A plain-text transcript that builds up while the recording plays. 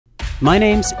My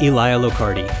name's Elia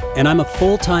Locardi, and I'm a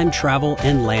full-time travel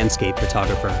and landscape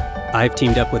photographer. I've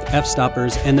teamed up with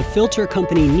Fstoppers and the filter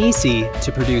company Nisi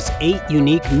to produce 8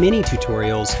 unique mini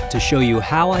tutorials to show you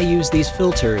how I use these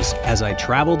filters as I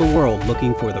travel the world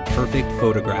looking for the perfect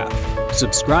photograph.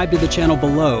 Subscribe to the channel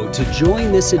below to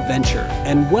join this adventure,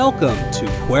 and welcome to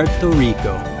Puerto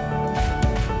Rico.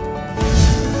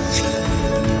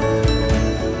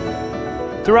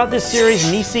 Throughout this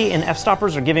series, Nisi and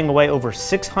Fstoppers are giving away over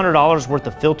 $600 worth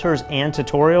of filters and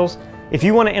tutorials. If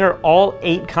you want to enter all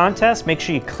 8 contests, make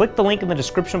sure you click the link in the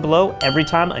description below every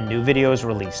time a new video is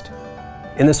released.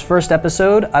 In this first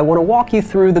episode, I want to walk you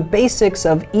through the basics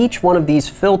of each one of these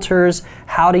filters,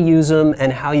 how to use them,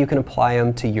 and how you can apply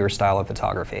them to your style of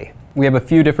photography. We have a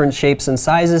few different shapes and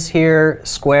sizes here: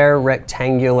 square,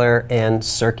 rectangular, and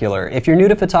circular. If you're new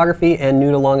to photography and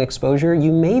new to long exposure,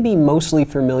 you may be mostly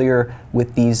familiar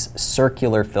with these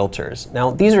circular filters.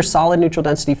 Now, these are solid neutral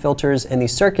density filters, and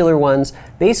these circular ones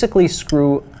basically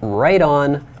screw right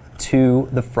on to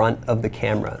the front of the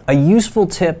camera. A useful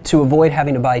tip to avoid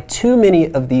having to buy too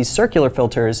many of these circular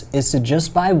filters is to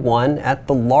just buy one at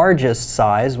the largest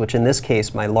size, which in this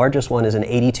case, my largest one is an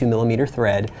 82mm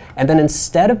thread, and then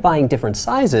instead of buying different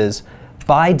sizes,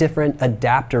 buy different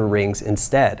adapter rings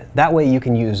instead. That way you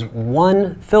can use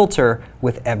one filter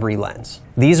with every lens.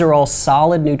 These are all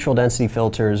solid neutral density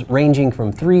filters ranging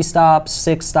from 3 stops,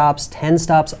 6 stops, 10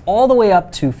 stops, all the way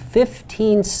up to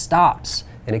 15 stops.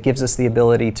 And it gives us the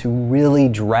ability to really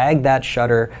drag that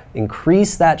shutter,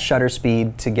 increase that shutter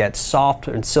speed to get soft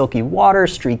and silky water,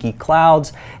 streaky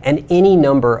clouds, and any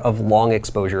number of long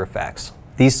exposure effects.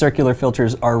 These circular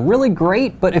filters are really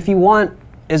great, but if you want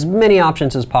as many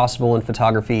options as possible in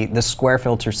photography, the square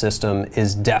filter system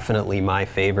is definitely my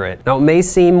favorite. Now, it may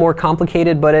seem more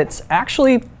complicated, but it's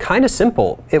actually kind of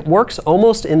simple. It works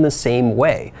almost in the same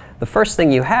way. The first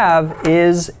thing you have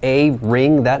is a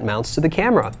ring that mounts to the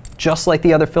camera. Just like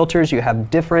the other filters, you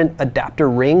have different adapter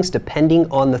rings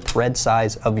depending on the thread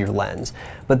size of your lens.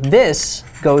 But this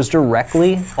goes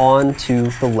directly onto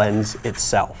the lens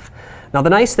itself. Now, the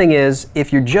nice thing is,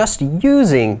 if you're just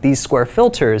using these square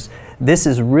filters, this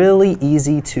is really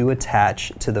easy to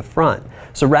attach to the front.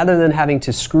 So rather than having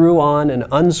to screw on and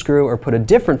unscrew or put a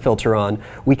different filter on,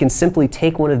 we can simply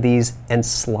take one of these and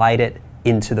slide it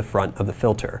into the front of the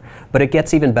filter. But it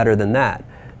gets even better than that.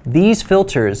 These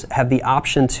filters have the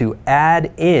option to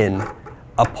add in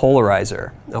a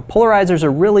polarizer. Now, polarizers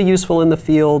are really useful in the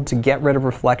field to get rid of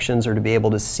reflections or to be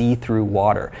able to see through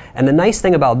water. And the nice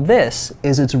thing about this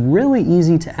is it's really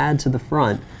easy to add to the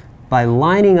front by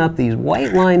lining up these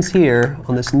white lines here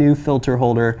on this new filter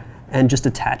holder and just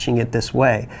attaching it this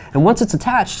way. And once it's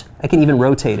attached, I can even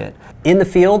rotate it. In the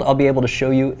field, I'll be able to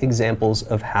show you examples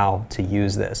of how to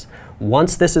use this.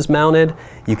 Once this is mounted,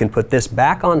 you can put this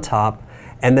back on top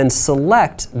and then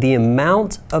select the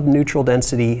amount of neutral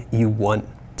density you want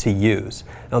to use.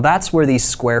 Now, that's where these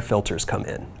square filters come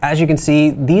in. As you can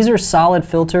see, these are solid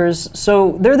filters,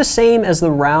 so they're the same as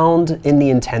the round in the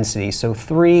intensity. So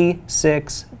 3,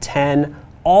 6, 10,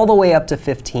 all the way up to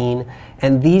 15,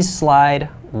 and these slide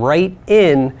right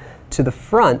in to the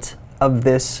front of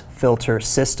this filter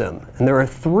system. And there are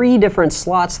 3 different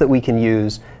slots that we can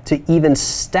use to even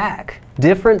stack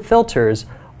different filters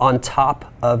on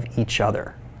top of each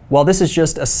other. While this is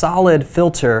just a solid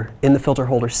filter in the filter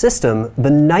holder system, the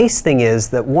nice thing is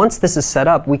that once this is set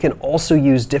up, we can also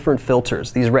use different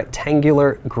filters, these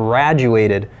rectangular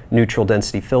graduated neutral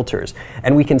density filters.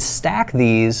 And we can stack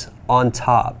these on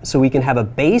top. So we can have a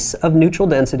base of neutral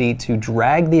density to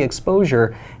drag the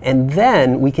exposure, and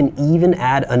then we can even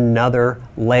add another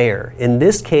layer. In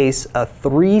this case, a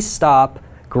 3-stop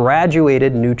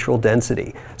graduated neutral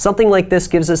density. Something like this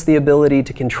gives us the ability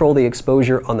to control the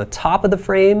exposure on the top of the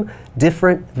frame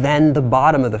different than the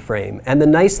bottom of the frame. And the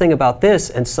nice thing about this,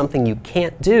 and something you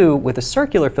can't do with a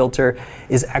circular filter,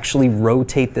 is actually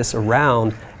rotate this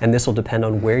around, and this will depend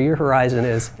on where your horizon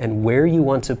is and where you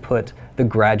want to put the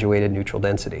graduated neutral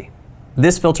density.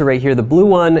 This filter right here, the blue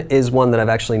one, is one that I've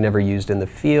actually never used in the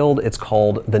field. It's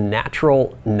called the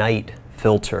Natural Night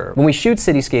filter. When we shoot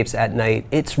cityscapes at night,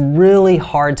 it's really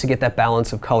hard to get that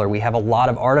balance of color. We have a lot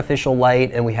of artificial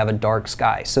light and we have a dark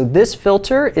sky. So this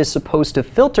filter is supposed to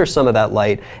filter some of that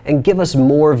light and give us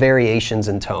more variations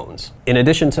in tones. In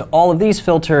addition to all of these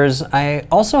filters, I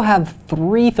also have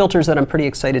 3 filters that I'm pretty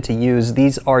excited to use.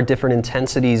 These are different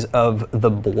intensities of the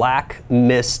black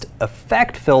mist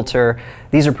effect filter.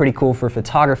 These are pretty cool for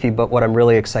photography, but what I'm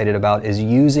really excited about is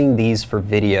using these for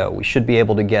video. We should be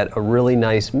able to get a really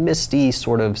nice misty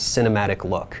sort of cinematic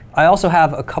look. I also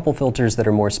have a couple filters that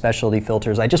are more specialty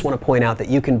filters. I just want to point out that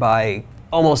you can buy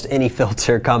almost any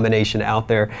filter combination out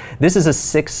there. This is a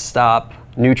 6-stop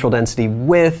neutral density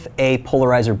with a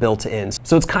polarizer built in.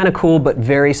 So it's kind of cool, but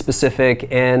very specific,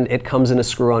 and it comes in a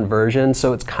screw-on version,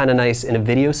 so it's kind of nice in a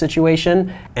video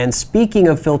situation. And speaking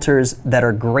of filters that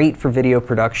are great for video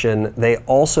production, they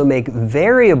also make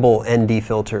variable ND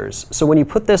filters. So when you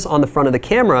put this on the front of the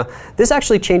camera, this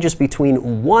actually changes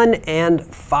between 1 and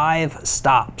 5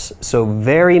 stops. So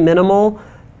very minimal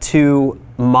to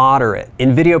moderate.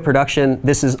 In video production,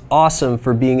 this is awesome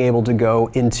for being able to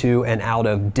go into and out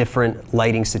of different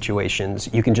lighting situations.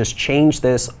 You can just change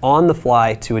this on the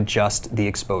fly to adjust the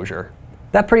exposure.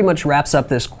 That pretty much wraps up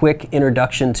this quick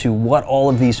introduction to what all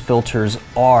of these filters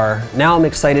are. Now I'm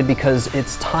excited because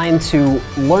it's time to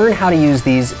learn how to use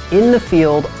these in the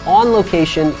field, on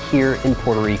location here in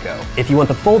Puerto Rico. If you want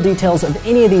the full details of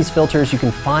any of these filters, you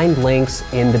can find links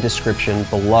in the description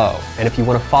below. And if you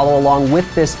want to follow along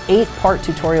with this 8-part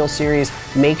tutorial series,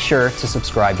 make sure to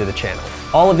subscribe to the channel.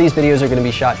 All of these videos are going to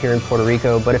be shot here in Puerto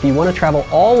Rico, but if you want to travel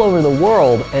all over the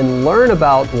world and learn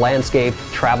about landscape,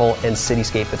 travel, and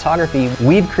cityscape photography,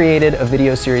 we've created a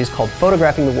video series called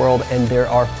Photographing the World, and there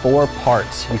are 4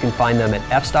 parts. You can find them at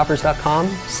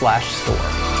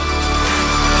fstoppers.com/store.